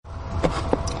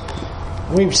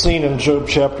We've seen in Job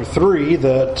chapter 3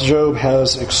 that Job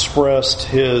has expressed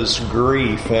his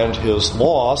grief and his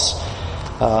loss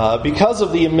because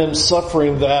of the immense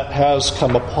suffering that has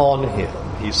come upon him.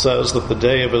 He says that the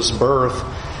day of his birth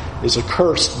is a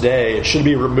cursed day. It should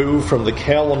be removed from the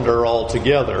calendar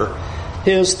altogether.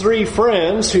 His three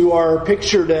friends, who are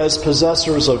pictured as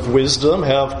possessors of wisdom,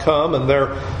 have come, and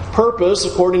their purpose,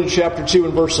 according to chapter 2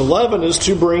 and verse 11, is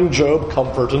to bring Job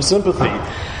comfort and sympathy.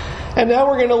 And now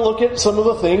we're going to look at some of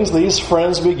the things these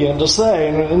friends begin to say.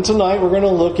 And tonight we're going to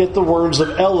look at the words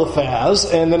of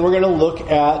Eliphaz, and then we're going to look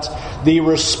at the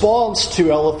response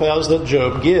to Eliphaz that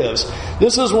Job gives.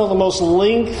 This is one of the most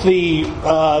lengthy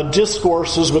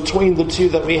discourses between the two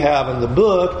that we have in the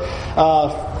book.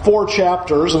 4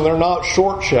 chapters, and they're not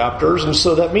short chapters, and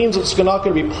so that means it's not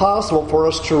going to be possible for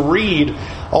us to read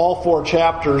all 4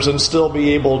 chapters and still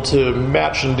be able to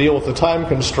match and deal with the time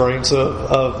constraints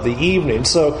of the evening.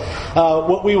 So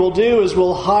what we will do is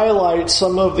we'll highlight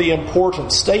some of the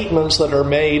important statements that are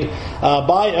made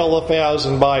by Eliphaz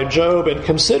and by Job, and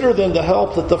consider then the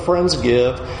help that the friends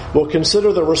give. We'll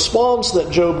consider the response that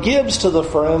Job gives to the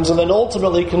friends, and then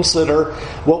ultimately consider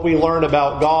what we learn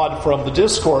about God from the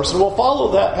discourse. And we'll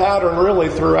follow that pattern really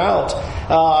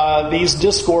throughout these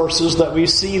discourses that we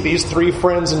see these 3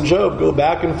 friends in Job go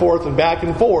back and forth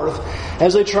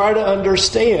as they try to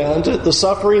understand the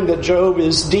suffering that Job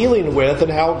is dealing with and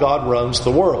how God runs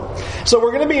the world. So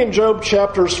we're going to be in Job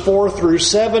chapters 4 through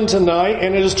 7 tonight,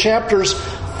 and it is chapters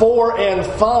 4 and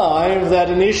 5 that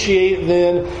initiate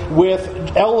then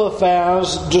with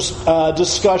Eliphaz's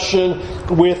discussion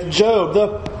with Job.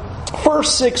 The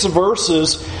first 6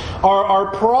 verses are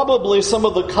probably some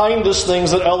of the kindest things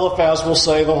that Eliphaz will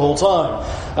say the whole time.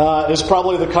 Is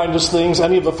probably the kindest things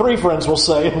any of the 3 friends will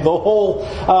say in the whole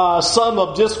sum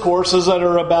of discourses that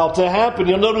are about to happen.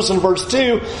 You'll notice in verse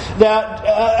 2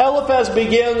 that Eliphaz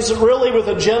begins really with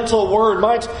a gentle word.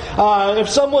 If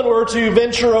someone were to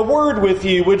venture a word with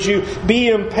you, would you be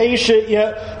impatient?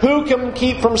 Yet who can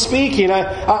keep from speaking?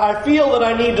 I feel that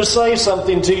I need to say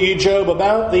something to you, Job,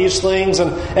 about these things,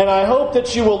 and I hope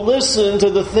that you will listen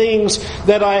to the things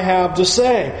that I have to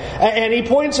say. And he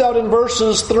points out in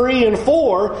verses 3 and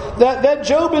 4 that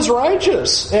Job is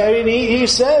righteous. I mean, he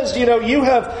says, you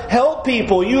have helped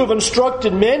people, you have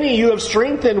instructed many, you have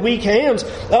strengthened weak hands,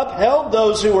 upheld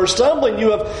those who are stumbling,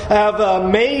 you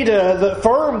have made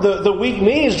the weak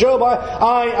knees. Job,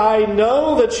 I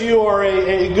know that you are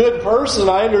a good person.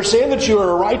 I understand that you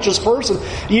are a righteous person.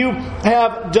 You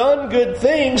have done good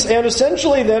things, and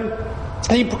essentially then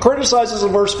he criticizes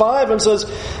in verse 5 and says,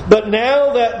 but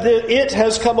now that it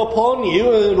has come upon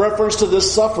you, in reference to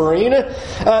this suffering,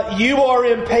 you are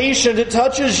impatient, it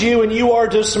touches you, and you are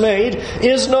dismayed.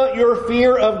 Is not your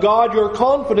fear of God, your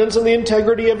confidence in the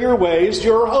integrity of your ways,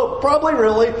 your hope? Probably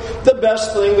really the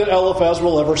best thing that Eliphaz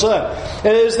will ever say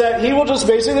is that he will just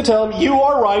basically tell him, you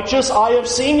are righteous, I have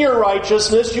seen your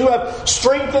righteousness, you have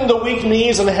strengthened the weak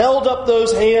knees and held up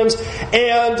those hands,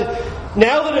 and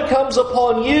now that it comes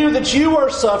upon you that you are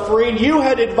suffering, you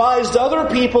had advised other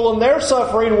people in their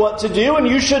suffering what to do, and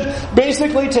you should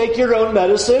basically take your own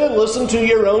medicine and listen to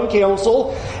your own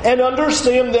counsel and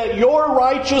understand that your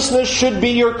righteousness should be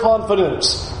your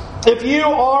confidence. If you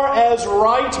are as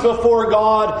right before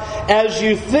God as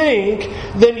you think,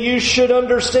 then you should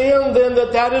understand then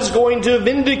that is going to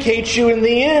vindicate you in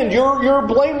the end. Your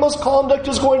blameless conduct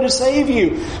is going to save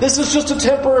you. This is just a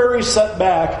temporary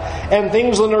setback, and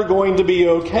things then are going to be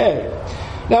okay.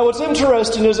 Now what's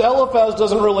interesting is Eliphaz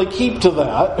doesn't really keep to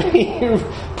that. He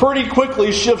pretty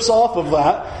quickly shifts off of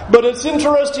that. But it's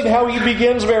interesting how he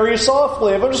begins very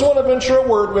softly. I just want to venture a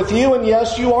word with you, and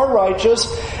yes, you are righteous,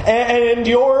 and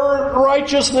your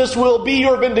righteousness will be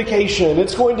your vindication.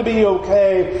 It's going to be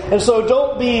okay. And so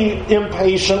don't be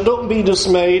impatient, don't be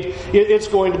dismayed. It's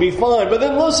going to be fine. But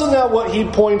then listen now what he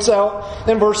points out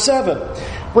in verse 7.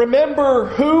 Remember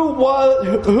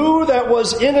who that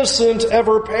was innocent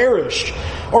ever perished,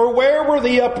 or where were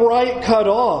the upright cut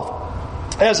off?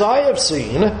 As I have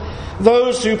seen,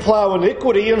 those who plow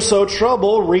iniquity and sow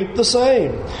trouble reap the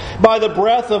same. By the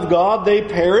breath of God they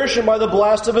perish, and by the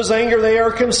blast of his anger they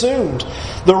are consumed.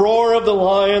 The roar of the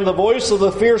lion, the voice of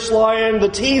the fierce lion, the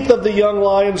teeth of the young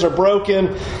lions are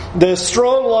broken. The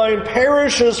strong lion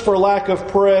perishes for lack of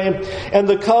prey, and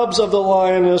the cubs of the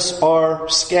lioness are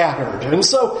scattered. And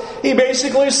so he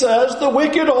basically says the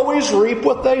wicked always reap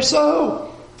what they sow.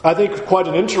 I think quite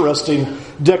an interesting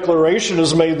declaration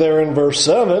is made there in verse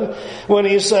 7 when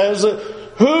he says,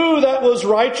 who that was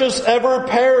righteous ever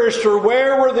perished, or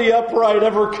where were the upright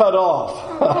ever cut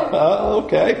off?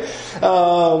 Okay.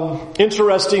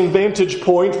 Interesting vantage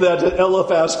point that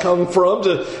Eliphaz come from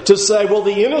to say, well,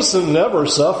 the innocent never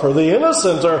suffer. The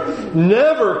innocent are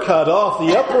never cut off.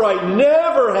 The upright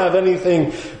never have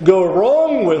anything go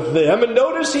wrong with them. And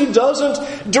notice he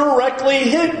doesn't directly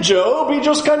hit Job. He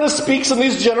just kind of speaks in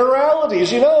these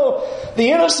generalities. You know,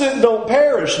 the innocent don't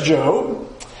perish, Job.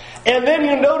 And then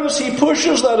you notice he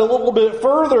pushes that a little bit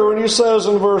further when he says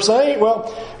in verse 8,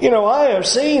 well, you know, I have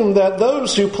seen that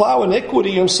those who plow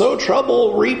iniquity and sow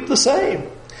trouble reap the same.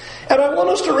 And I want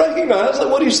us to recognize that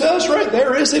what he says right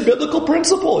there is a biblical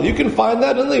principle. You can find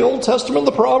that in the Old Testament,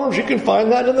 the Proverbs. You can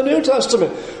find that in the New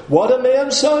Testament. What a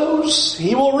man sows,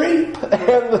 he will reap.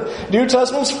 And the New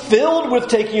Testament's filled with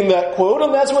taking that quote,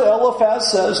 and that's what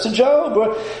Eliphaz says to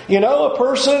Job. You know, a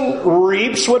person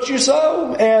reaps what you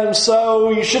sow. And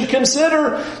so you should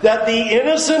consider that the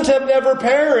innocent have never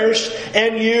perished,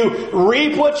 and you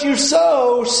reap what you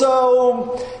sow.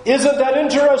 So isn't that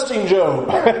interesting, Job?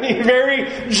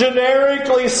 Very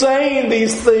generically saying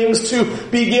these things to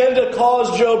begin to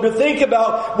cause Job to think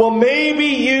about, well, maybe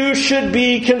you should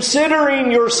be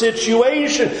considering your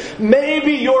situation.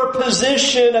 Maybe your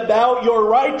position about your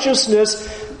righteousness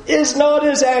is not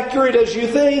as accurate as you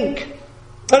think.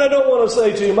 And I don't want to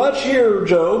say too much here,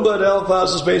 Job, but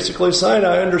Eliphaz is basically saying,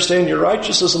 I understand your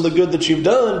righteousness and the good that you've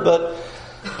done, but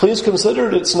please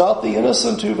consider it's not the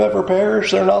innocent who've ever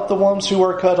perished. They're not the ones who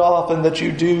are cut off, and that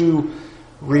you do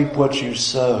reap what you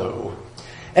sow.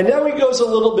 And now he goes a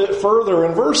little bit further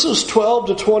in verses 12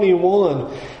 to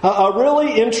 21. A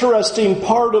really interesting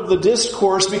part of the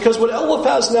discourse, because what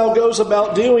Eliphaz now goes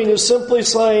about doing is simply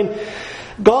saying,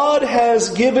 God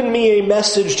has given me a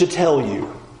message to tell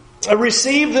you. I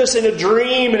received this in a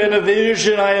dream and in a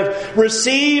vision. I have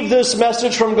received this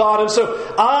message from God. And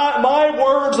so my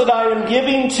words that I am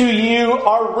giving to you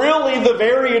are really the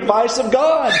very advice of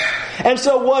God. And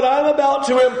so what I'm about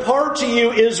to impart to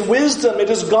you is wisdom. It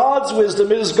is God's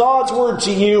wisdom. It is God's word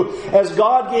to you. As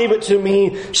God gave it to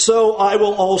me, so I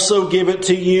will also give it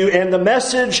to you. And the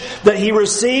message that he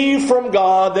received from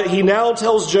God that he now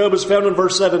tells Job is found in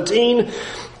verse 17.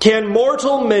 Can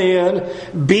mortal man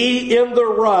be in the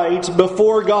right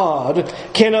before God?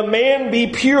 Can a man be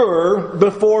pure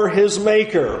before his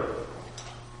Maker?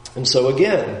 And so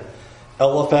again,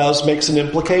 Eliphaz makes an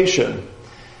implication.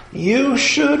 You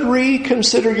should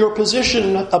reconsider your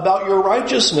position about your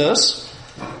righteousness,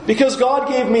 because God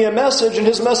gave me a message, and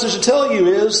his message to tell you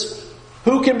is,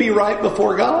 who can be right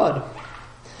before God?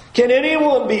 Can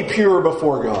anyone be pure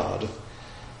before God?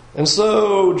 And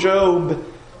so, Job,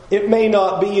 it may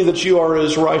not be that you are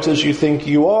as right as you think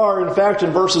you are. In fact,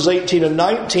 in verses 18 and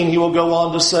 19, he will go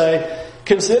on to say,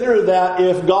 consider that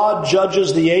if God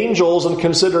judges the angels and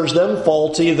considers them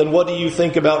faulty, then what do you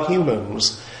think about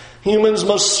humans? Humans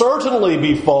must certainly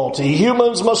be faulty.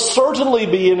 Humans must certainly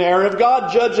be in error. If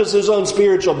God judges his own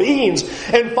spiritual beings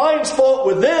and finds fault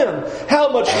with them,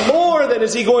 how much more then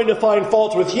is he going to find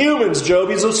fault with humans,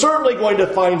 Job? He's certainly going to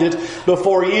find it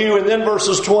before you. And then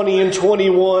verses 20 and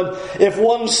 21, if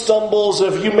one stumbles,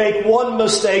 if you make one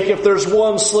mistake, if there's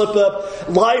one slip up,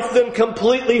 life then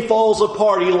completely falls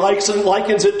apart. He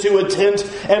likens it to a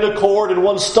tent and a cord, and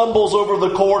one stumbles over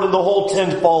the cord and the whole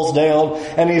tent falls down.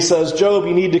 And he says, Job,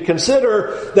 you need to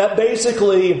consider that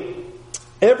basically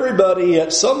everybody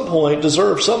at some point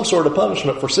deserves some sort of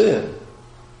punishment for sin.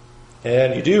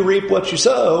 And you do reap what you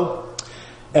sow.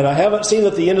 And I haven't seen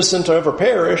that the innocent ever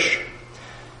perish.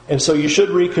 And so you should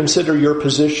reconsider your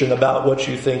position about what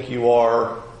you think you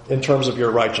are in terms of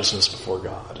your righteousness before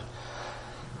God.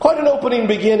 Quite an opening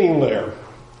beginning there.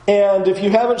 And if you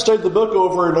haven't studied the book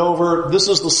over and over, this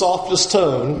is the softest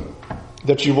tone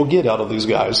that you will get out of these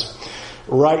guys.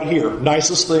 Right here.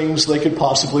 Nicest things they could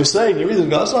possibly say. And you read this,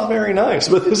 that's not very nice,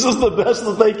 but this is the best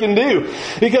that they can do.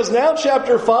 Because now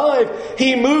chapter 5,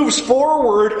 he moves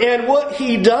forward, and what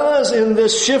he does in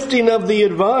this shifting of the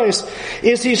advice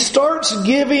is he starts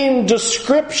giving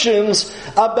descriptions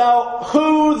about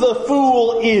who the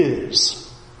fool is.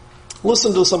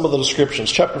 Listen to some of the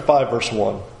descriptions. Chapter 5, verse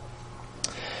 1.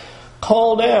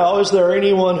 Call now, is there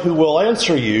anyone who will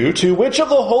answer you? To which of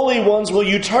the holy ones will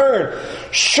you turn?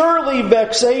 Surely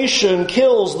vexation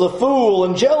kills the fool,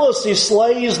 and jealousy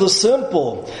slays the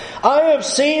simple. I have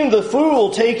seen the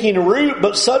fool taking root,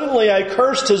 but suddenly I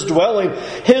cursed his dwelling.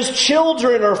 His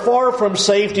children are far from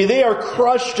safety. They are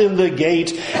crushed in the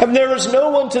gate, and there is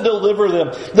no one to deliver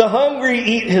them. The hungry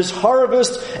eat his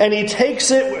harvest, and he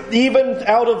takes it even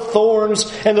out of thorns,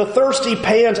 and the thirsty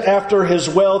pant after his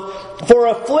wealth. For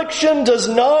affliction Affliction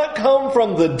does not come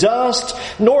from the dust,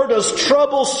 nor does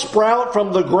trouble sprout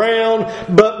from the ground,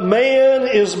 but man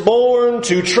is born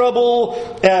to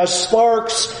trouble as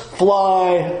sparks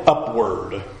fly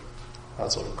upward.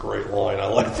 That's a great line. I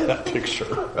like that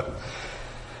picture.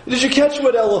 Did you catch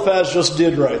what Eliphaz just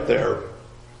did right there?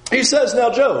 He says,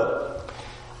 now Job,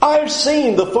 I've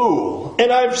seen the fool, and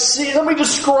let me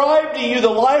describe to you the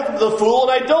life of the fool,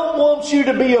 and I don't want you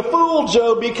to be a fool,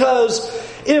 Job, because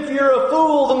if you're a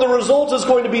fool, then the result is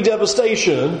going to be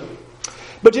devastation.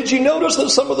 But did you notice that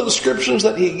some of the descriptions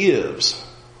that he gives,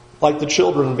 like the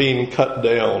children being cut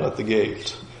down at the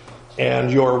gate,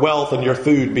 and your wealth and your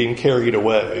food being carried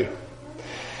away,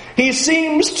 he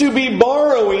seems to be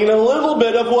borrowing a little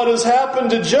bit of what has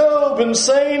happened to Job and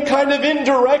saying kind of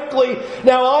indirectly,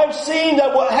 now I've seen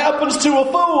that what happens to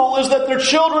a fool is that their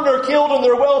children are killed and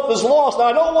their wealth is lost. Now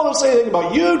I don't want to say anything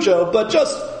about you, Job, but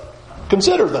just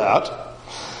consider that.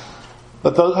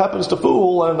 But that happens to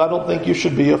fool, and I don't think you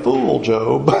should be a fool,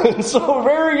 Job. And so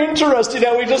very interesting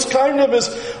how he just kind of is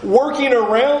working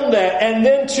around that. And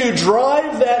then to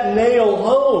drive that nail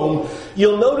home,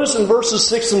 you'll notice in verses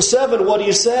 6 and 7 what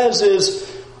he says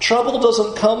is, trouble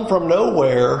doesn't come from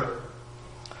nowhere.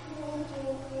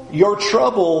 Your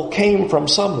trouble came from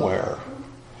somewhere.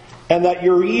 And that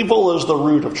your evil is the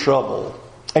root of trouble.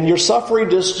 And your suffering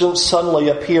didn't suddenly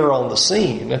appear on the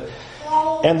scene.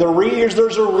 And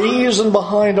there's a reason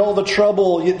behind all the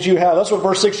trouble that you have. That's what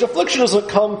verse 6, affliction doesn't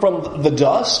come from the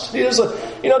dust.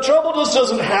 Trouble just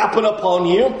doesn't happen upon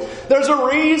you. There's a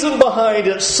reason behind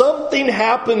it. Something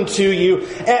happened to you.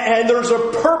 And there's a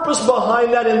purpose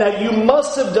behind that, in that you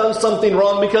must have done something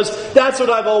wrong, because that's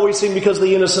what I've always seen, because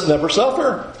the innocent never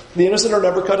suffer. The innocent are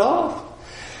never cut off.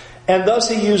 And thus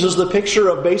he uses the picture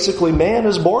of basically man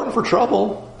is born for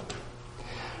trouble.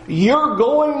 You're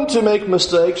going to make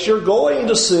mistakes, you're going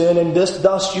to sin, and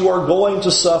thus you are going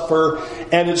to suffer.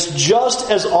 And it's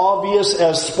just as obvious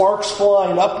as sparks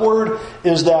flying upward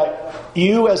is that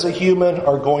you as a human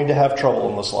are going to have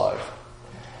trouble in this life.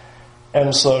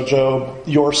 And so, Job,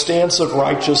 your stance of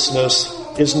righteousness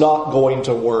is not going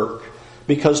to work,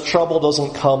 because trouble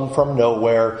doesn't come from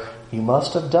nowhere. You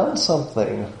must have done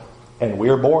something, and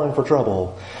we're born for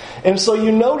trouble. And so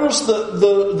you notice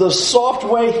the soft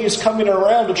way he's coming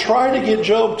around to try to get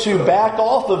Job to back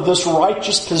off of this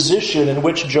righteous position in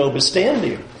which Job is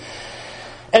standing.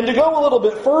 And to go a little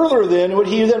bit further then, what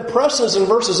he then presses in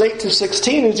verses 8 to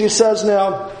 16 is he says,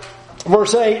 now,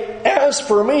 verse 8, as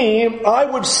for me, I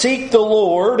would seek the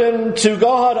Lord, and to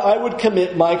God I would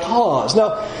commit my cause.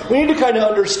 Now, we need to kind of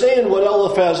understand what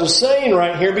Eliphaz is saying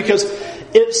right here, because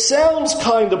it sounds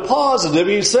kind of positive.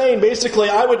 He's saying basically,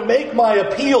 I would make my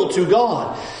appeal to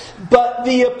God. But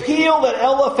the appeal that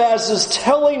Eliphaz is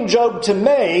telling Job to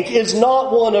make is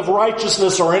not one of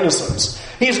righteousness or innocence.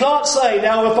 He's not saying,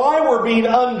 now if I were being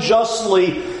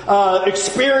unjustly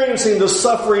experiencing the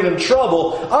suffering and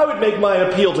trouble, I would make my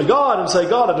appeal to God and say,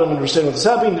 God, I don't understand what's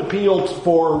happening, appeal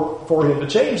for Him to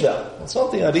change that. That's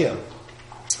not the idea.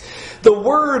 The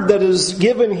word that is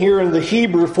given here in the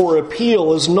Hebrew for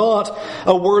appeal is not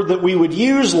a word that we would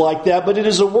use like that, but it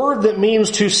is a word that means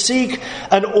to seek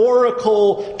an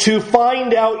oracle to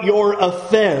find out your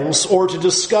offense or to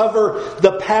discover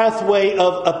the pathway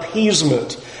of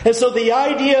appeasement. And so the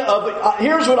idea of,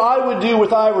 here's what I would do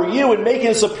if I were you in making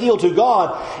this appeal to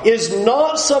God, is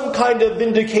not some kind of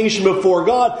vindication before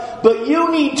God, but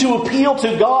you need to appeal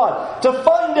to God to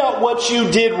find out what you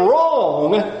did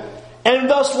wrong. And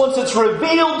thus, once it's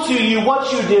revealed to you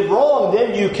what you did wrong,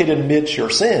 then you can admit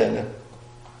your sin,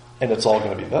 and it's all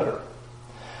going to be better.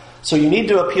 So you need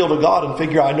to appeal to God and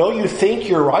figure, I know you think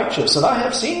you're righteous, and I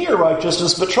have seen your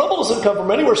righteousness, but trouble doesn't come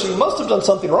from anywhere, so you must have done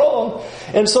something wrong.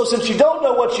 And so since you don't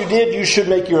know what you did, you should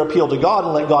make your appeal to God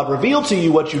and let God reveal to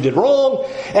you what you did wrong.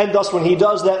 And thus when He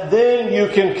does that, then you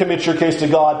can commit your case to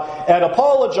God and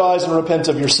apologize and repent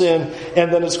of your sin,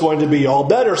 and then it's going to be all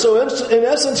better. So in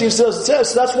essence, he says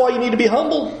that's why you need to be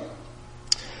humble.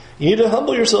 You need to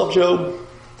humble yourself, Job.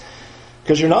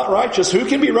 Because you're not righteous. Who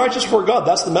can be righteous before God?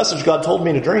 That's the message God told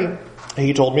me to dream.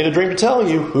 He told me to dream to tell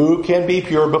you who can be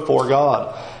pure before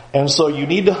God. And so you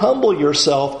need to humble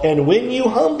yourself. And when you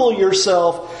humble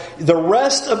yourself, the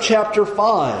rest of chapter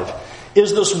 5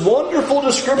 is this wonderful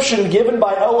description given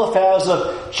by Eliphaz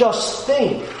of just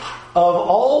think of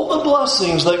all the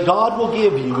blessings that God will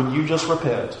give you when you just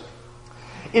repent.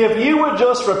 If you would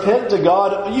just repent to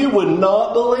God, you would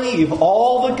not believe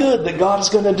all the good that God is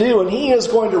going to do. And He is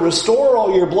going to restore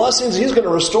all your blessings. He's going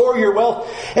to restore your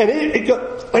wealth. And in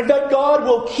fact, God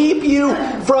will keep you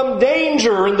from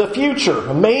danger in the future.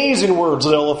 Amazing words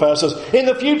that Eliphaz says. In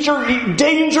the future,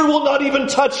 danger will not even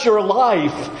touch your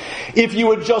life if you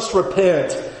would just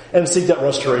repent and seek that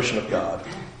restoration of God.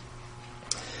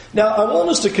 Now, I want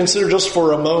us to consider just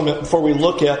for a moment, before we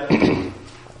look at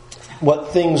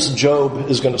what things Job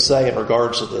is going to say in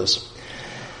regards to this.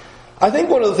 I think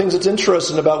one of the things that's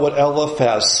interesting about what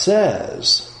Eliphaz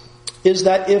says is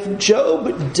that if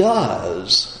Job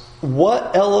does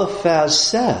what Eliphaz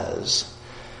says,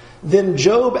 then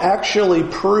Job actually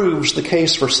proves the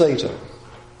case for Satan.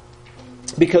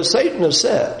 Because Satan has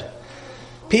said,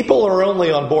 people are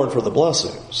only on board for the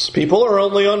blessings. People are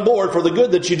only on board for the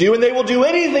good that you do, and they will do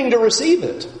anything to receive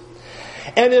it.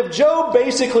 And if Job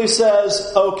basically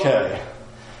says, okay,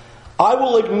 I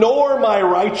will ignore my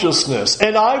righteousness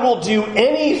and I will do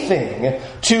anything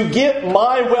to get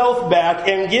my wealth back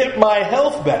and get my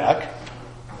health back,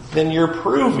 then you're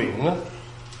proving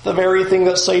the very thing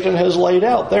that Satan has laid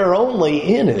out. They're only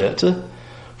in it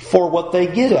for what they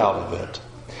get out of it.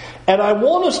 And I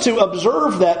want us to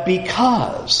observe that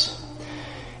because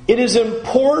it is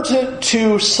important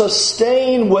to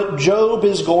sustain what Job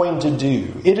is going to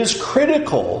do. It is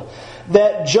critical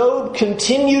that Job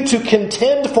continue to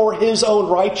contend for his own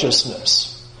righteousness.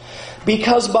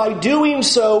 Because by doing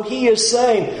so, he is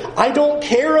saying, I don't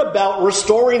care about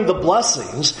restoring the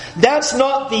blessings. That's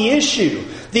not the issue.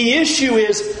 The issue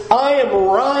is, I am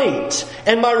right,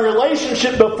 and my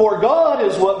relationship before God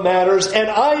is what matters, and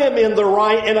I am in the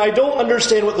right, and I don't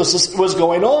understand what this was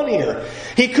going on here.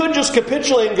 He could just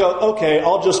capitulate and go, okay,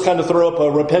 I'll just kind of throw up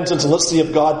a repentance and let's see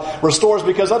if God restores,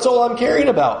 because that's all I'm caring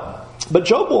about. But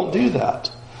Job won't do that.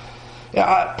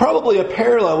 Probably a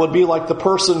parallel would be like the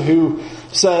person who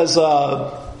says,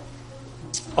 I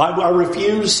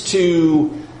refuse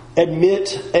to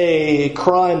admit a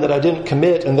crime that I didn't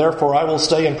commit, and therefore I will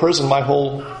stay in prison my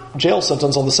whole jail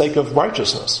sentence on the sake of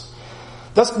righteousness.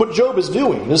 That's what Job is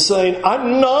doing, is saying,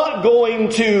 I'm not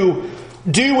going to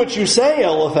do what you say,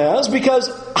 Eliphaz,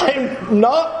 because I'm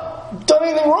not done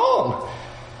anything wrong.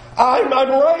 I'm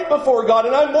right before God,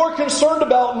 and I'm more concerned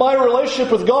about my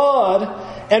relationship with God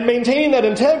and maintaining that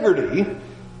integrity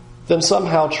than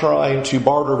somehow trying to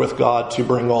barter with God to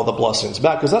bring all the blessings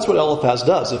back. Because that's what Eliphaz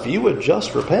does. If you would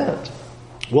just repent,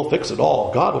 we'll fix it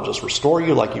all. God will just restore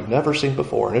you like you've never seen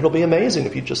before. And it'll be amazing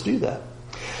if you just do that.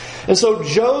 And so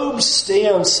Job's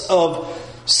stance of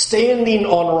standing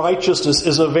on righteousness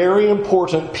is a very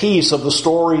important piece of the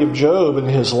story of Job in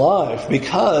his life,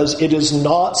 because it is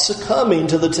not succumbing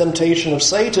to the temptation of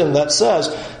Satan that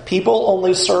says people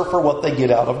only serve for what they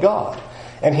get out of God.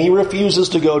 And he refuses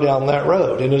to go down that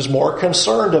road and is more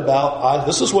concerned about,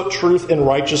 this is what truth and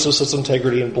righteousness,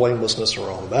 integrity and blamelessness are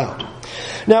all about.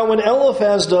 Now, when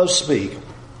Eliphaz does speak,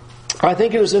 I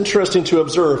think it is interesting to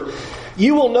observe.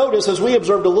 You will notice, as we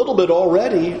observed a little bit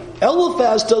already,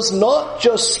 Eliphaz does not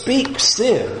just speak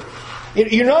sin.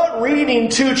 You're not reading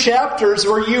 2 chapters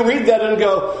where you read that and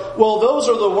go, well, those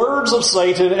are the words of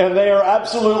Satan and they are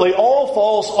absolutely all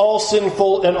false, all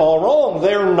sinful, and all wrong.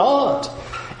 They're not.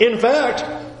 In fact,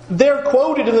 they're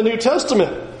quoted in the New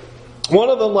Testament. One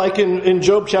of them, like in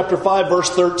Job chapter 5, verse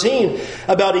 13,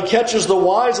 about he catches the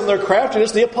wise in their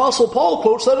craftiness. The Apostle Paul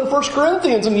quotes that in 1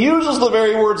 Corinthians and uses the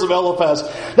very words of Eliphaz.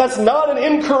 That's not an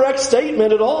incorrect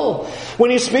statement at all. When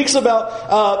he speaks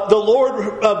about the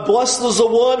Lord blesses the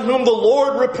one whom the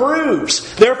Lord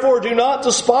reproves. Therefore do not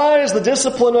despise the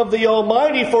discipline of the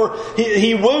Almighty, for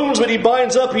he wounds but he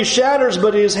binds up, he shatters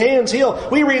but his hands heal.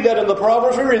 We read that in the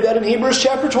Proverbs, we read that in Hebrews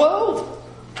chapter 12.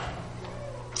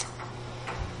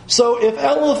 So if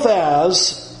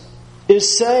Eliphaz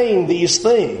is saying these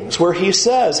things where he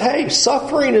says, hey,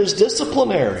 suffering is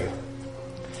disciplinary,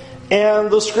 and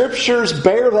the Scriptures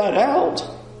bear that out,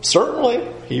 certainly,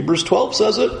 Hebrews 12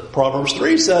 says it, Proverbs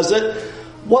 3 says it,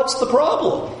 what's the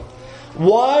problem?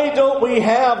 Why don't we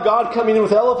have God coming in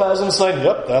with Eliphaz and saying,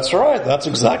 yep, that's right, that's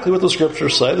exactly what the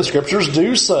Scriptures say. The Scriptures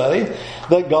do say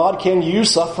that God can use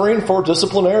suffering for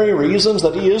disciplinary reasons,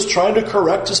 that He is trying to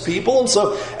correct His people, and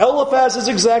so Eliphaz is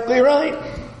exactly right.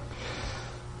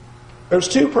 There's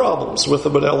 2 problems with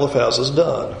what Eliphaz has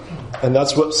done, and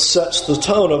that's what sets the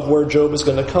tone of where Job is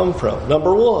going to come from.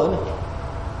 Number 1,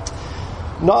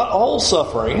 not all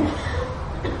suffering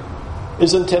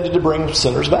is intended to bring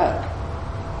sinners back.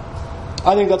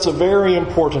 I think that's a very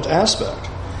important aspect,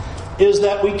 is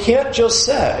that we can't just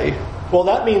say, well,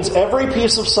 that means every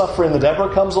piece of suffering that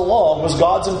ever comes along was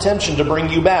God's intention to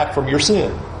bring you back from your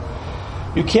sin.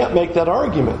 You can't make that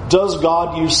argument. Does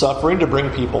God use suffering to bring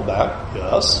people back?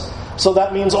 Yes. So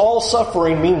that means all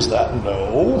suffering means that?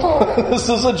 No. This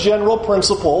is a general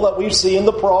principle that we see in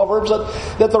the Proverbs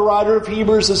that the writer of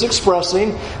Hebrews is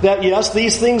expressing, that yes,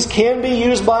 these things can be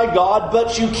used by God,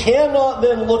 but you cannot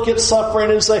then look at suffering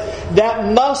and say,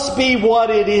 that must be what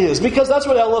it is, because that's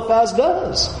what Eliphaz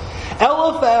does.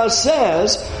 Eliphaz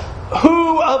says,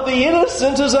 Who of the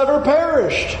innocent has ever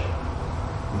perished?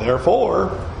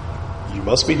 Therefore, you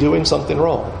must be doing something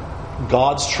wrong.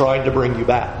 God's trying to bring you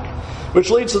back. Which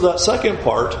leads to that second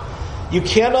part. You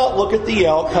cannot look at the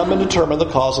outcome and determine the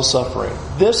cause of suffering.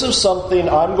 This is something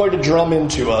I'm going to drum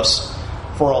into us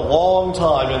for a long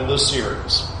time in this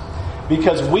series.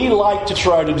 Because we like to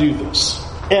try to do this.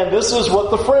 And this is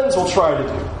what the friends will try to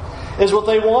do. Is what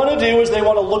they want to do is they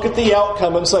want to look at the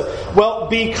outcome and say, well,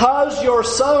 because you're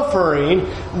suffering,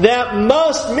 that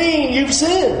must mean you've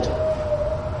sinned.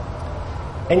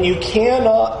 And you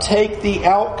cannot take the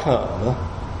outcome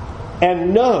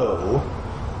and know,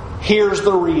 here's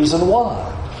the reason why.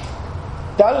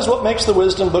 That is what makes the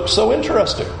wisdom books so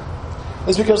interesting.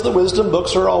 It's because the wisdom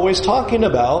books are always talking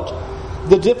about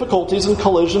the difficulties and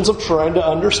collisions of trying to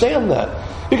understand that.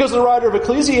 Because the writer of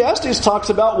Ecclesiastes talks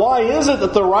about why is it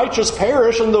that the righteous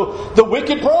perish and the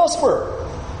wicked prosper.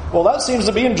 Well, that seems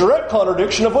to be in direct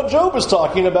contradiction of what Job is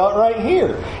talking about right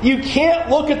here. You can't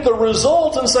look at the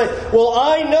result and say, well,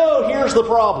 I know here's the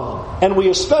problem. And we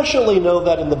especially know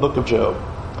that in the book of Job.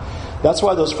 That's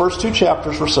why those first 2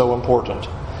 chapters were so important.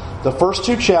 The first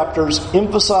 2 chapters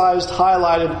emphasized,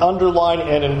 highlighted, underlined,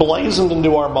 and emblazoned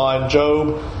into our mind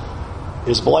Job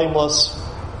is blameless,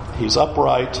 he's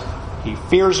upright, he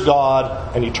fears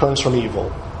God, and he turns from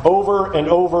evil. Over and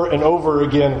over and over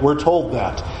again, we're told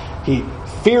that. He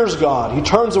fears God, he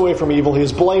turns away from evil, he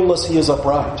is blameless, he is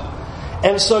upright.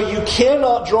 And so you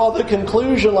cannot draw the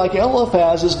conclusion like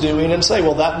Eliphaz is doing and say,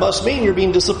 well, that must mean you're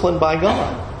being disciplined by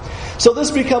God. So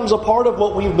this becomes a part of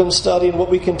what we've been studying,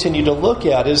 what we continue to look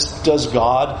at is, does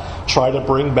God try to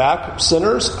bring back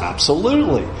sinners?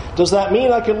 Absolutely. Does that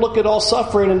mean I can look at all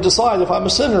suffering and decide if I'm a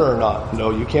sinner or not? No,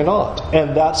 you cannot.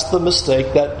 And that's the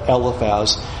mistake that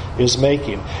Eliphaz is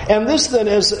making. And this then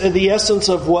is the essence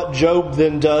of what Job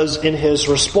then does in his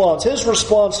response. His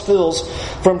response fills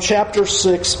from chapter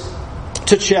 6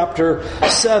 to chapter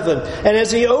 7. And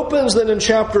as he opens then in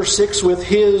chapter 6 with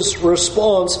his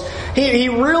response, he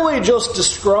really just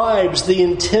describes the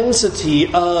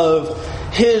intensity of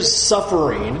his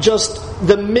suffering, just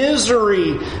the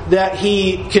misery that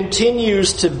he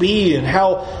continues to be in,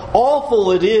 how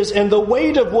awful it is, and the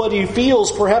weight of what he feels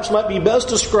perhaps might be best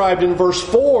described in verse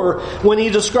 4 when he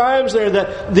describes there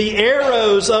that the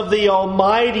arrows of the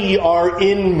Almighty are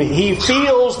in me. He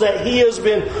feels that he has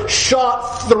been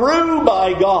shot through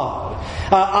by God.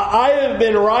 I have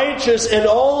been righteous, and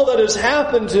all that has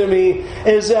happened to me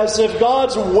is as if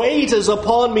God's weight is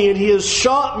upon me and He has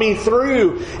shot me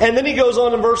through. And then he goes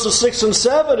on in verses 6 and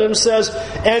 7 and says,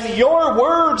 and your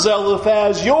words,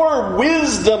 Eliphaz, your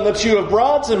wisdom that you have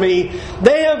brought to me,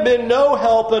 they have been no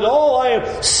help at all. I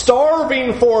am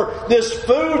starving for this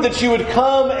food that you would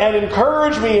come and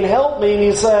encourage me and help me. And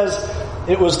he says,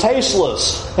 it was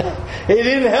tasteless. It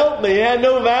didn't help me. It had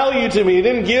no value to me. It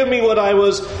didn't give me what I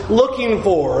was looking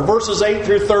for. Verses 8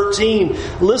 through 13.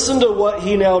 Listen to what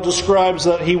he now describes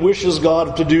that he wishes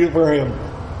God to do for him.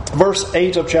 Verse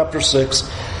 8 of chapter 6.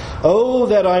 Oh,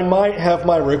 that I might have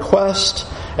my request,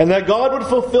 and that God would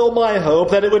fulfill my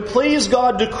hope, that it would please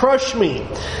God to crush me,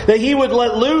 that He would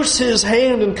let loose His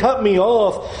hand and cut me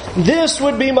off. This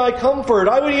would be my comfort.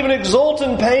 I would even exult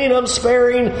in pain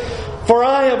unsparing, for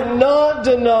I have not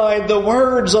denied the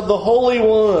words of the Holy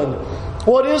One.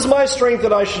 What is my strength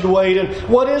that I should wait? And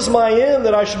what is my end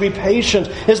that I should be patient?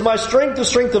 Is my strength the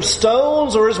strength of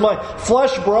stones, or is my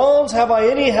flesh bronze? Have I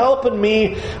any help in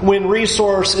me when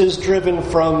resource is driven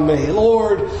from me?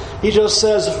 Lord, he just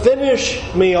says, finish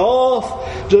me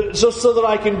off just so that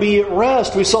I can be at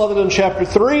rest. We saw that in chapter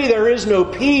 3. There is no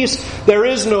peace. There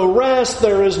is no rest.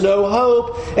 There is no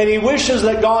hope. And he wishes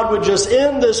that God would just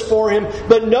end this for him.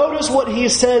 But notice what he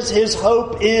says his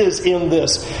hope is in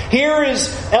this. Here is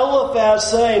Eliphaz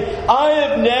saying, I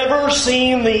have never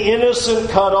seen the innocent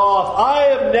cut off. I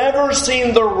have never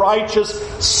seen the righteous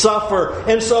suffer.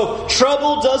 And so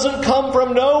trouble doesn't come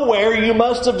from nowhere. You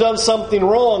must have done something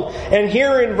wrong. And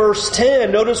here in verse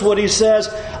 10, notice what he says,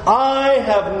 I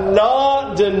have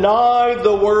not denied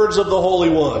the words of the Holy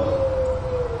One.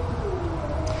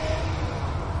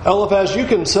 Eliphaz, you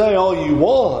can say all you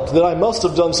want that I must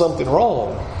have done something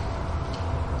wrong.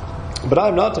 But I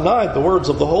have not denied the words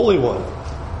of the Holy One.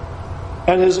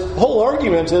 And his whole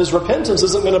argument is repentance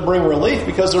isn't going to bring relief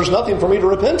because there's nothing for me to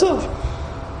repent of.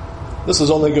 This is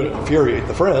only going to infuriate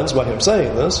the friends by him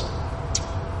saying this.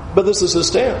 But this is his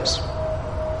stance.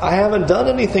 I haven't done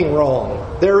anything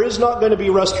wrong. There is not going to be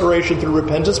restoration through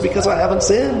repentance because I haven't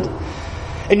sinned.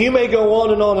 And you may go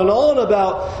on and on and on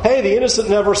about, hey, the innocent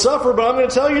never suffer, but I'm going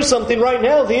to tell you something right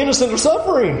now. The innocent are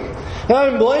suffering.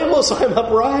 I'm blameless. I'm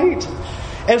upright.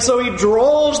 And so he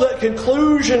draws that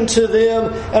conclusion to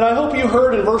them. And I hope you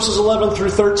heard in verses 11 through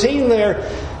 13 there,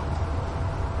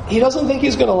 he doesn't think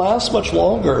he's going to last much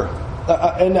longer.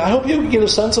 And I hope you get a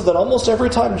sense of that almost every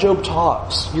time Job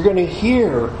talks. You're going to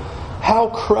hear how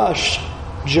crushed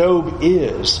Job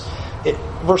is.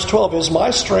 Verse 12, is my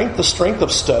strength the strength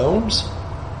of stones?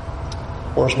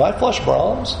 Or is my flesh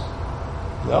bronze?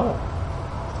 No.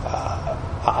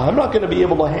 I'm not going to be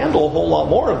able to handle a whole lot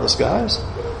more of this, guys.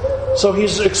 So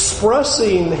he's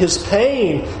expressing his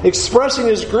pain, expressing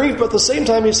his grief, but at the same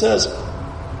time he says,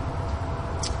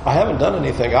 I haven't done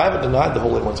anything. I haven't denied the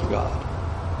holy ones of God.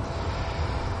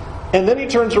 And then he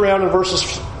turns around in verses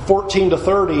 14 to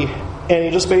 30, and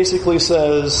he just basically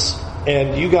says,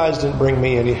 and you guys didn't bring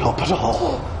me any help at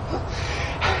all.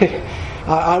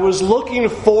 I was looking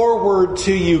forward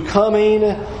to you coming.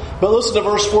 But listen to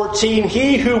verse 14.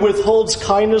 He who withholds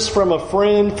kindness from a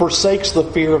friend forsakes the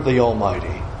fear of the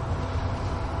Almighty.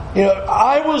 You know,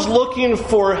 I was looking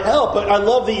for help. I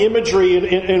love the imagery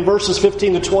in verses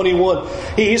 15 to 21.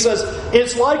 He says,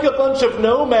 it's like a bunch of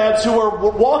nomads who are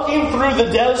walking through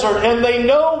the desert and they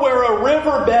know where a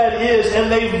riverbed is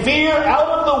and they veer out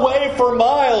of the way for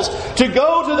miles to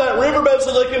go to that riverbed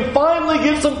so they can finally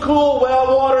get some cool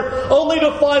well water, only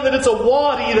to find that it's a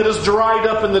wadi that is dried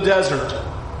up in the desert.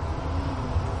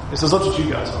 He says, that's what you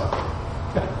guys are.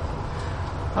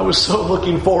 I was so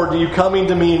looking forward to you coming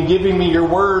to me and giving me your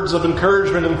words of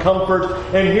encouragement and comfort.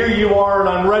 And here you are, and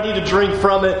I'm ready to drink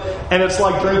from it. And it's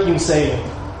like drinking sand.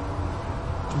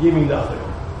 Give me nothing.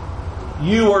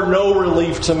 You are no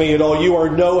relief to me at all. You are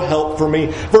no help for me.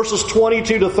 Verses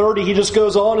 22 to 30, he just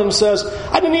goes on and says,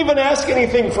 I didn't even ask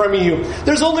anything from you.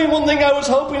 There's only one thing I was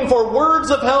hoping for, words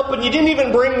of help, and you didn't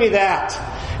even bring me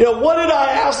that. You know, what did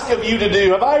I ask of you to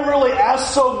do? Have I really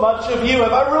asked so much of you?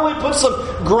 Have I really put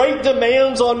some great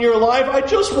demands on your life? I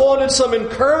just wanted some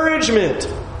encouragement.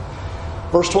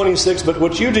 Verse 26, but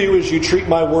what you do is you treat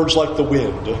my words like the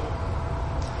wind.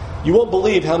 You won't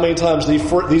believe how many times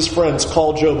these friends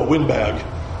call Job a windbag.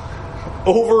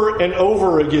 Over and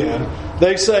over again.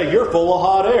 They say, you're full of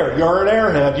hot air. You're an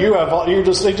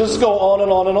airhead. They just go on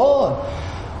and on and on.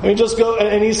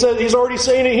 And he's already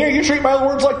saying it here. You treat my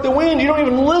words like the wind. You don't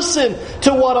even listen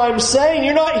to what I'm saying.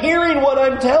 You're not hearing what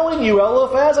I'm telling you,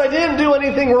 Eliphaz. I didn't do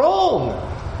anything wrong.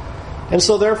 And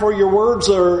so therefore your words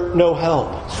are no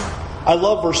help. I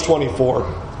love verse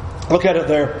 24. Look at it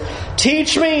there.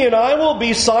 Teach me and I will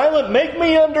be silent. Make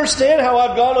me understand how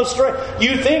I've gone astray.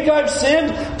 You think I've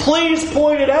sinned? Please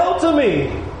point it out to me.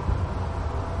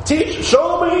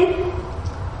 Show me.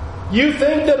 You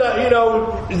think that,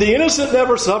 the innocent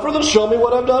never suffer? Then show me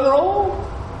what I've done wrong.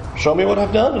 Show me what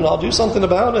I've done and I'll do something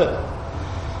about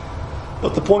it.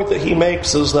 But the point that he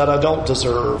makes is that I don't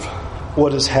deserve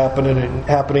what is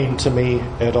happening to me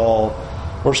at all.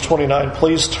 Verse 29,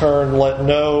 please turn, let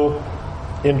no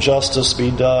injustice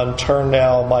be done. Turn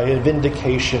now, my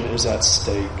vindication is at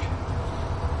stake.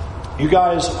 You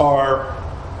guys are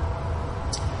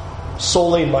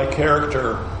sullying my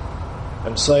character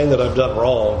and saying that I've done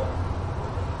wrong.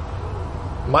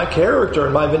 My character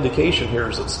and my vindication here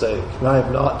is at stake, and I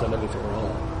have not done anything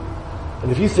wrong.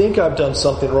 And if you think I've done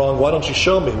something wrong, why don't you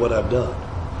show me what I've done?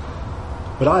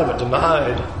 But I haven't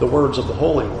denied the words of the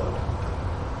Holy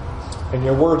One. And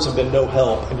your words have been no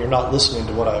help, and you're not listening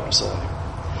to what I have to say.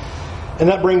 And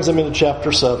that brings him into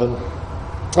chapter 7.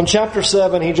 In chapter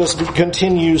 7, he just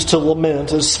continues to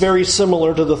lament. It's very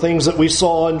similar to the things that we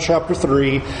saw in chapter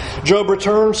 3. Job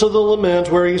returns to the lament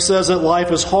where he says that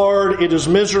life is hard, it is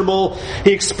miserable.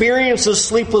 He experiences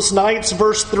sleepless nights.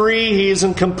 Verse 3, he is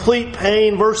in complete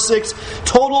pain. Verse 6,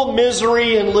 total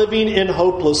misery and living in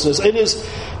hopelessness. It is,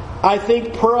 I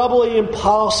think, probably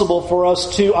impossible for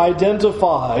us to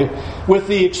identify with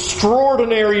the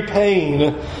extraordinary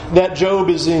pain that Job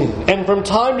is in. And from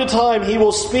time to time, he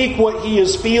will speak what he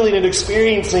is feeling and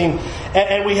experiencing,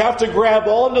 and we have to grab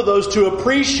onto those to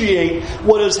appreciate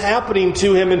what is happening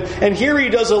to him. And here he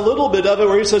does a little bit of it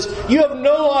where he says, you have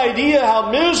no idea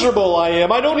how miserable I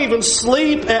am. I don't even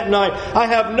sleep at night. I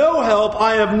have no help.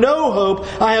 I have no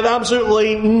hope. I have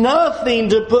absolutely nothing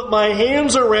to put my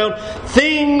hands around.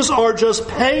 Things are just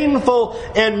painful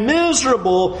and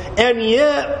miserable. And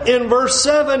yet, in verse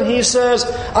 7, he says,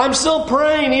 I'm still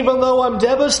praying even though I'm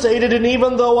devastated and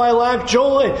even though I lack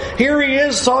joy. Here he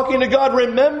is talking to God.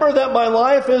 Remember that my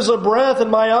life is a breath and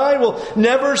my eye will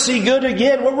never see good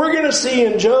again. What we're going to see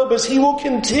in Job is he will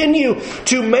continue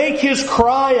to make his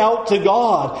cry out to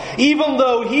God, even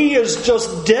though he is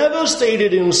just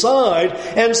devastated inside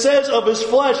and says of his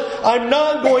flesh, I'm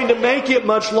not going to make it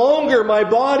much longer. My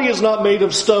body is not made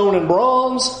of stone and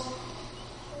bronze.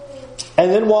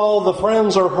 And then while the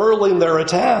friends are hurling their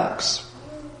attacks,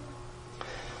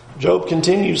 Job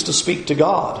continues to speak to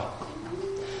God.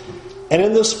 And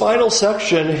in this final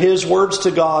section, his words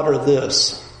to God are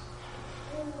this: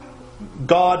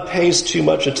 God pays too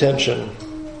much attention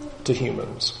to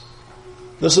humans.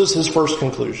 This is his first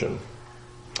conclusion.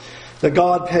 That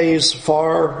God pays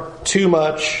far too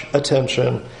much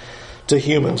attention to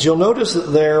humans. You'll notice that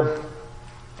there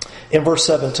in verse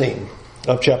 17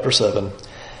 of chapter 7.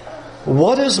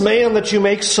 What is man that you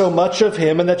make so much of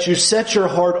him, and that you set your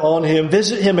heart on him?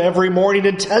 Visit him every morning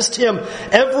and test him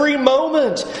every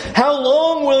moment. How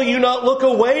long will you not look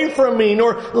away from me,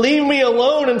 nor leave me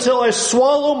alone until I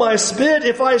swallow my spit?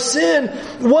 If I sin,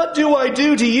 what do I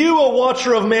do to you, O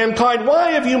watcher of mankind?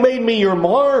 Why have you made me your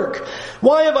mark?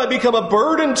 Why have I become a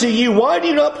burden to you? Why do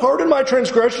you not pardon my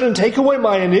transgression and take away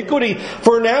my iniquity?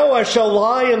 For now I shall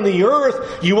lie in the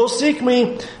earth. You will seek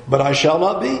me, but I shall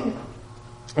not be.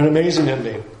 An amazing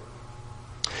ending.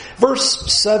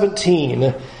 Verse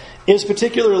 17 is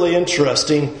particularly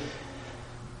interesting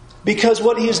because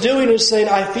what he's doing is saying,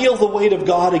 I feel the weight of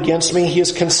God against me. He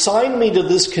has consigned me to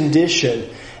this condition.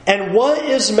 And what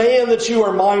is man that you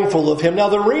are mindful of him? Now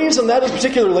the reason that is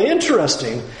particularly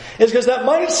interesting is because that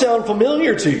might sound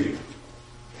familiar to you.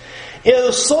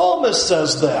 The psalmist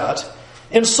says that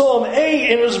in Psalm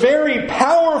 8 and is very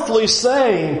powerfully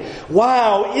saying,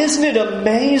 wow, isn't it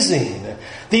amazing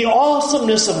the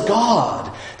awesomeness of God,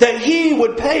 that he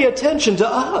would pay attention to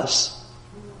us?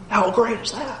 How great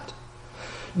is that?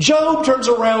 Job turns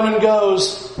around and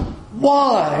goes,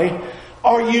 why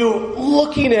are you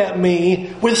looking at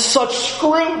me with such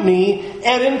scrutiny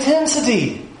and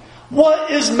intensity?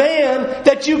 What is man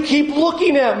that you keep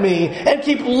looking at me and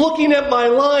keep looking at my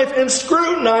life and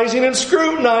scrutinizing and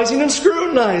scrutinizing and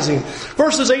scrutinizing?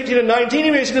 Verses 18 and 19,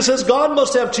 he basically says God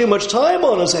must have too much time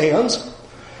on his hands.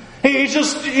 He's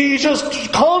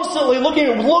just constantly looking.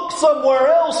 Look somewhere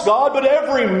else, God, but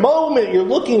every moment you're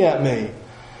looking at me.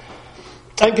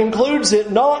 And concludes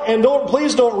it not, and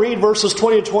please don't read verses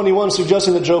 20 to 21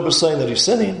 suggesting that Job is saying that he's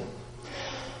sinning.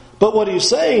 But what he's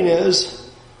saying is,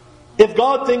 if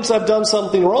God thinks I've done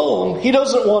something wrong, he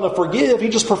doesn't want to forgive, he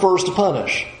just prefers to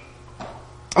punish.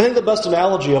 I think the best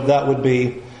analogy of that would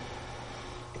be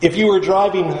if you were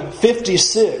driving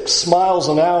 56 miles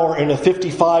an hour in a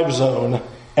 55 zone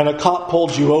and a cop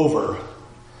pulled you over,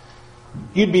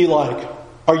 you'd be like,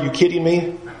 are you kidding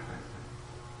me?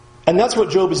 And that's what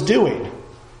Job is doing.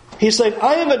 He's saying,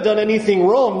 I haven't done anything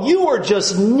wrong. You are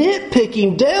just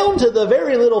nitpicking down to the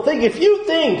very little thing. If you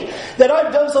think that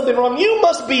I've done something wrong, you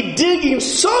must be digging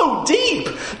so deep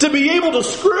to be able to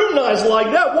scrutinize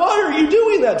like that. Why are you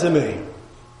doing that to me?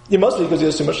 It must be because he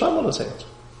has too much time on his hands.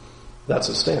 That's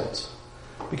his stance.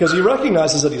 Because he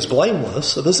recognizes that he's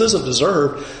blameless, so this isn't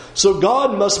deserved. So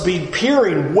God must be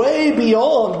peering way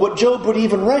beyond what Job would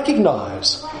even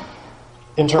recognize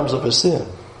in terms of his sin.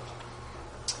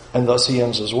 And thus he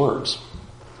ends his words.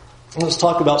 Let's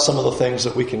talk about some of the things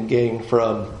that we can gain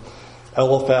from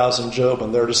Eliphaz and Job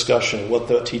and their discussion, what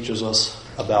that teaches us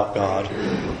about God.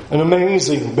 An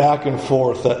amazing back and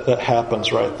forth that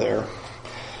happens right there.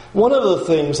 One of the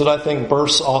things that I think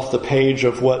bursts off the page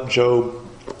of what Job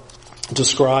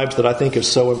describes that I think is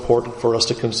so important for us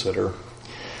to consider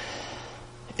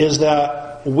is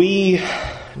that we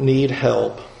need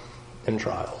help in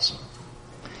trials.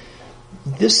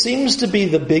 This seems to be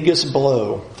the biggest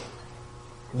blow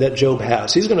that Job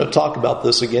has. He's going to talk about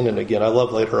this again and again. I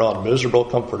love later on, miserable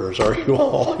comforters are you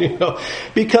all,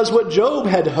 because what Job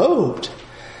had hoped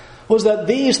was that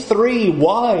these three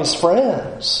wise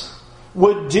friends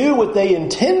would do what they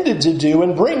intended to do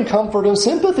and bring comfort and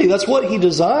sympathy. That's what he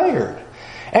desired.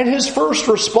 And his first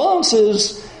response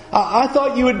is, I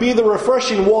thought you would be the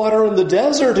refreshing water in the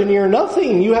desert, and you're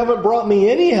nothing. You haven't brought me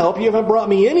any help. You haven't brought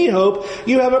me any hope.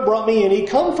 You haven't brought me any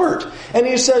comfort. And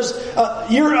he says,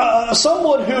 you're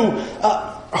someone who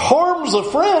harms a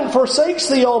friend, forsakes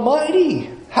the Almighty.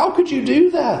 How could you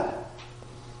do that?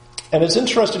 And it's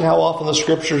interesting how often the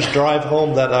Scriptures drive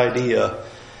home that idea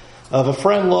of a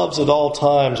friend loves at all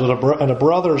times, and a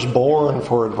brother's born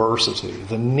for adversity.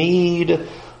 The need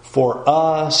for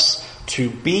us to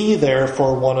be there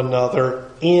for one another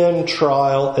in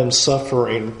trial and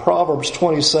suffering. Proverbs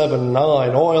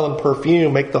 27:9, oil and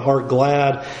perfume make the heart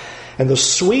glad, and the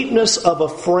sweetness of a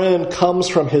friend comes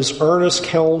from his earnest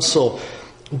counsel.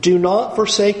 Do not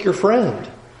forsake your friend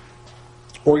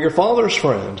or your father's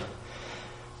friend,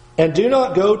 and do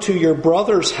not go to your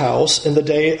brother's house in the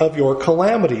day of your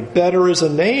calamity. Better is a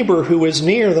neighbor who is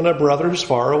near than a brother who's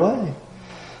far away.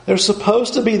 There's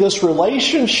supposed to be this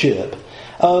relationship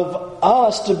of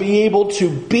us to be able to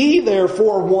be there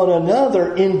for one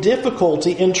another in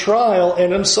difficulty, in trial,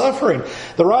 and in suffering.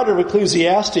 The writer of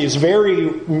Ecclesiastes, very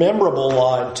memorable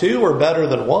line, 2 are better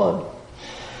than 1,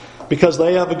 because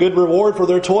they have a good reward for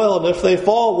their toil, and if they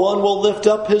fall, one will lift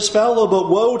up his fellow. But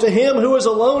woe to him who is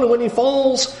alone when he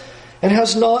falls, and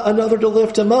has not another to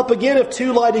lift him up. Again, if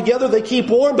 2 lie together, they keep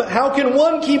warm, but how can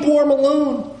one keep warm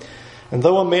alone? And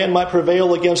though a man might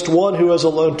prevail against one who is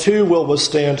alone, 2 will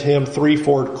withstand him.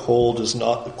 3-fold cord is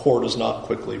not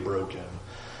quickly broken.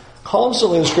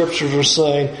 Constantly in Scriptures are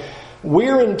saying,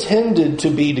 we're intended to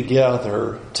be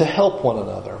together to help one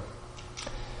another.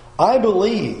 I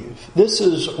believe this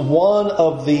is one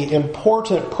of the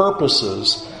important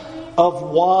purposes of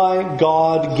why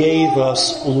God gave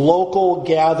us local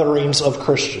gatherings of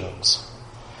Christians.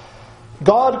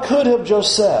 God could have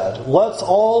just said, let's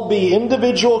all be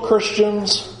individual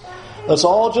Christians. Let's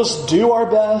all just do our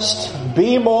best.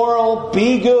 Be moral.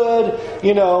 Be good.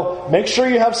 Make sure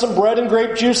you have some bread and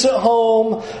grape juice at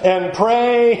home and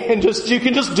pray and you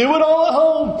can just do it all at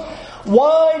home.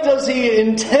 Why does He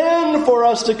intend for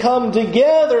us to come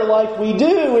together like we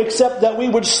do, except that we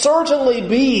would certainly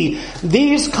be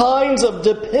these kinds of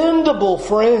dependable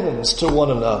friends to one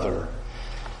another?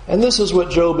 And this is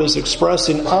what Job is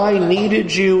expressing. I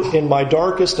needed you in my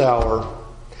darkest hour,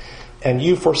 and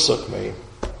you forsook me.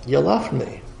 You left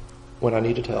me when I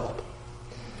needed help.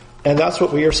 And that's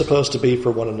what we are supposed to be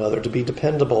for one another, to be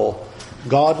dependable,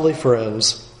 godly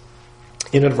friends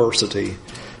in adversity,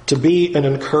 to be an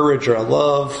encourager. I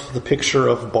love the picture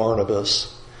of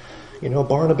Barnabas.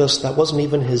 Barnabas, that wasn't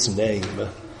even his name.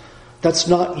 That's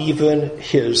not even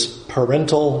his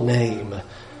parental name.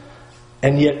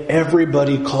 And yet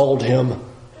everybody called him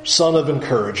son of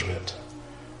encouragement.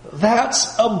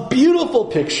 That's a beautiful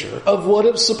picture of what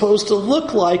it's supposed to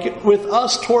look like with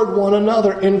us toward one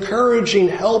another. Encouraging,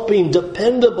 helping,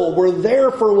 dependable. We're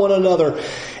there for one another.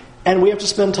 And we have to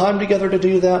spend time together to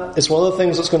do that. It's one of the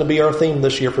things that's going to be our theme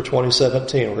this year for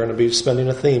 2017. We're going to be spending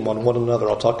a theme on one another.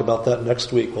 I'll talk about that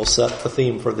next week. We'll set the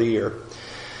theme for the year.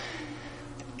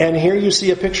 And here you see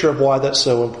a picture of why that's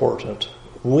so important.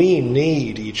 We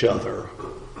need each other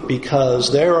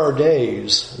because there are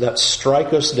days that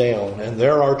strike us down and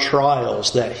there are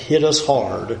trials that hit us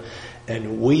hard,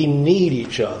 and we need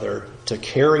each other to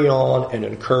carry on and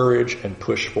encourage and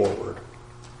push forward.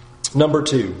 Number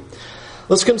 2,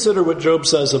 let's consider what Job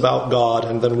says about God,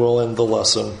 and then we'll end the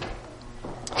lesson.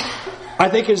 I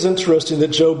think it's interesting that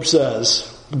Job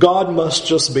says God must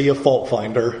just be a fault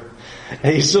finder.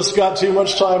 He's just got too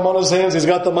much time on his hands. He's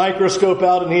got the microscope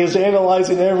out and he is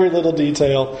analyzing every little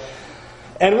detail.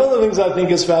 And one of the things I think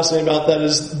is fascinating about that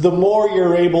is the more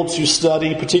you're able to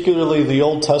study, particularly the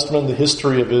Old Testament, the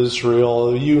history of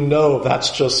Israel,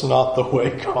 that's just not the way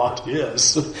God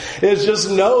is. It's just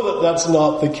know that that's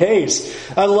not the case.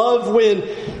 I love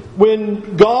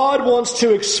when God wants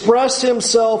to express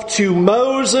Himself to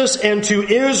Moses and to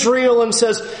Israel and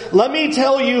says, let me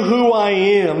tell you who I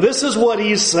am. This is what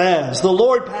He says. The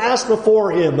Lord passed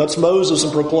before him, that's Moses,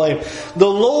 and proclaimed, the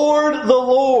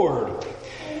Lord,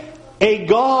 a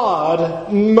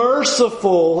God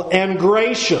merciful and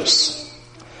gracious,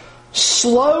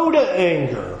 slow to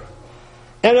anger,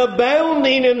 and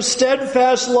abounding in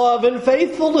steadfast love and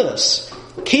faithfulness,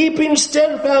 keeping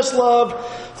steadfast love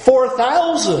for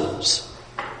thousands,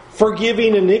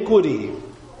 forgiving iniquity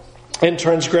and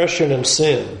transgression and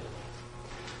sin,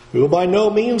 who will by no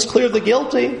means clear the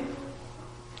guilty,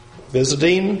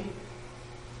 visiting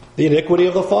the iniquity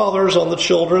of the fathers on the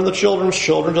children, the children's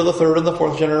children to the 3rd and the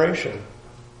 4th generation.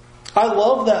 I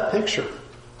love that picture.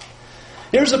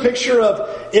 Here's a picture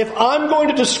of, if I'm going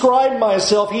to describe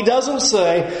myself, He doesn't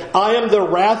say, I am the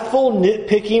wrathful,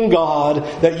 nitpicking God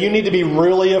that you need to be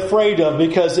really afraid of,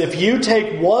 because if you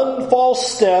take one false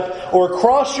step or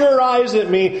cross your eyes at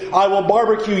me, I will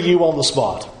barbecue you on the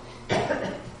spot.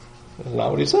 That's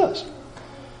not what He says.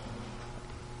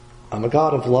 I'm a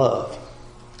God of love.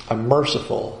 I'm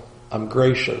merciful. I'm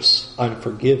gracious. I'm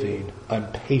forgiving.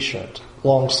 I'm patient.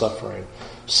 Long-suffering.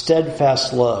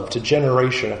 Steadfast love to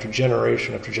generation after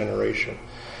generation after generation.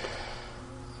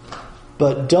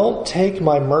 But don't take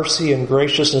my mercy and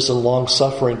graciousness and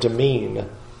long-suffering to mean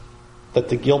that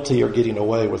the guilty are getting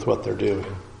away with what they're doing.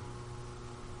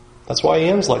 That's why He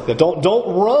ends like that. Don't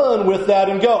run with that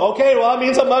and go, okay, well, that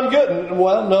means I'm good.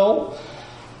 Well, no.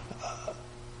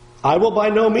 I will by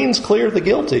no means clear the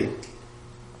guilty.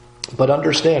 But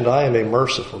understand, I am a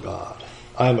merciful God.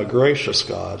 I am a gracious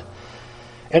God.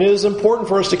 And it is important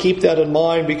for us to keep that in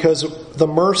mind, because the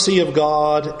mercy of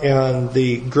God and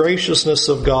the graciousness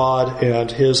of God and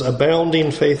His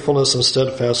abounding faithfulness and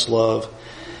steadfast love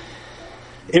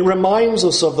It reminds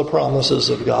us of the promises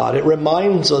of God. It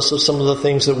reminds us of some of the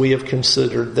things that we have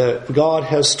considered, that God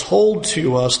has told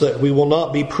to us that we will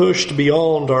not be pushed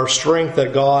beyond our strength,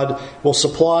 that God will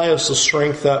supply us the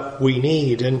strength that we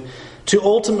need. And to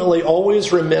ultimately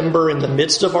always remember in the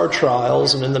midst of our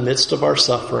trials and in the midst of our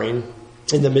suffering,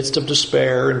 in the midst of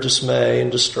despair and dismay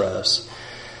and distress,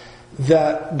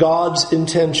 that God's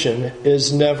intention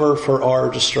is never for our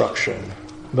destruction,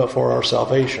 but for our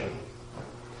salvation.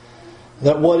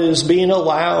 That what is being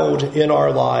allowed in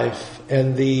our life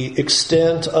and the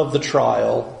extent of the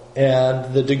trial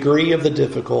and the degree of the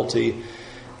difficulty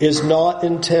is not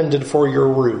intended for your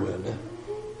ruin.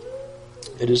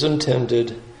 It is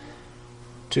intended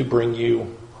to bring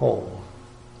you home.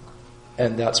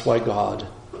 And that's why God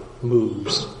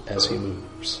moves as He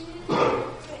moves.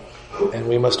 And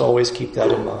we must always keep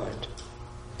that in mind,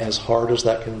 as hard as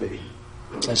that can be,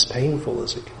 as painful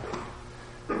as it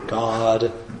can be.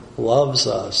 God loves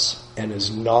us and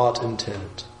is not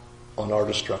intent on our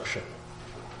destruction,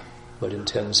 but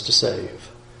intends to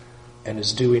save, and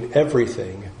is doing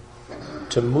everything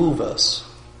to move us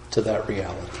to that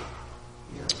reality.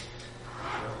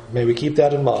 May we keep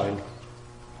that in mind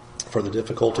for the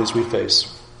difficulties we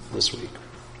face this week.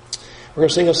 We're going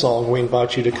to sing a song. We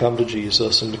invite you to come to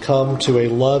Jesus and to come to a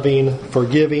loving,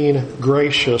 forgiving,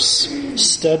 gracious,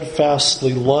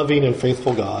 steadfastly loving and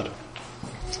faithful God,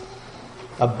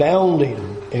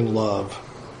 abounding in love,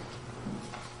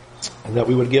 and that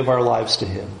we would give our lives to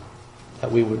Him,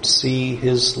 that we would see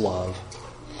His love,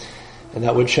 and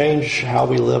that would change how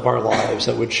we live our lives,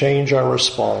 that would change our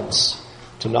response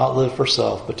to not live for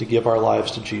self, but to give our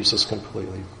lives to Jesus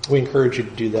completely. We encourage you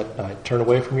to do that tonight. Turn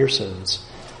away from your sins,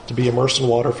 to be immersed in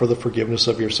water for the forgiveness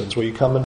of your sins. Will you come and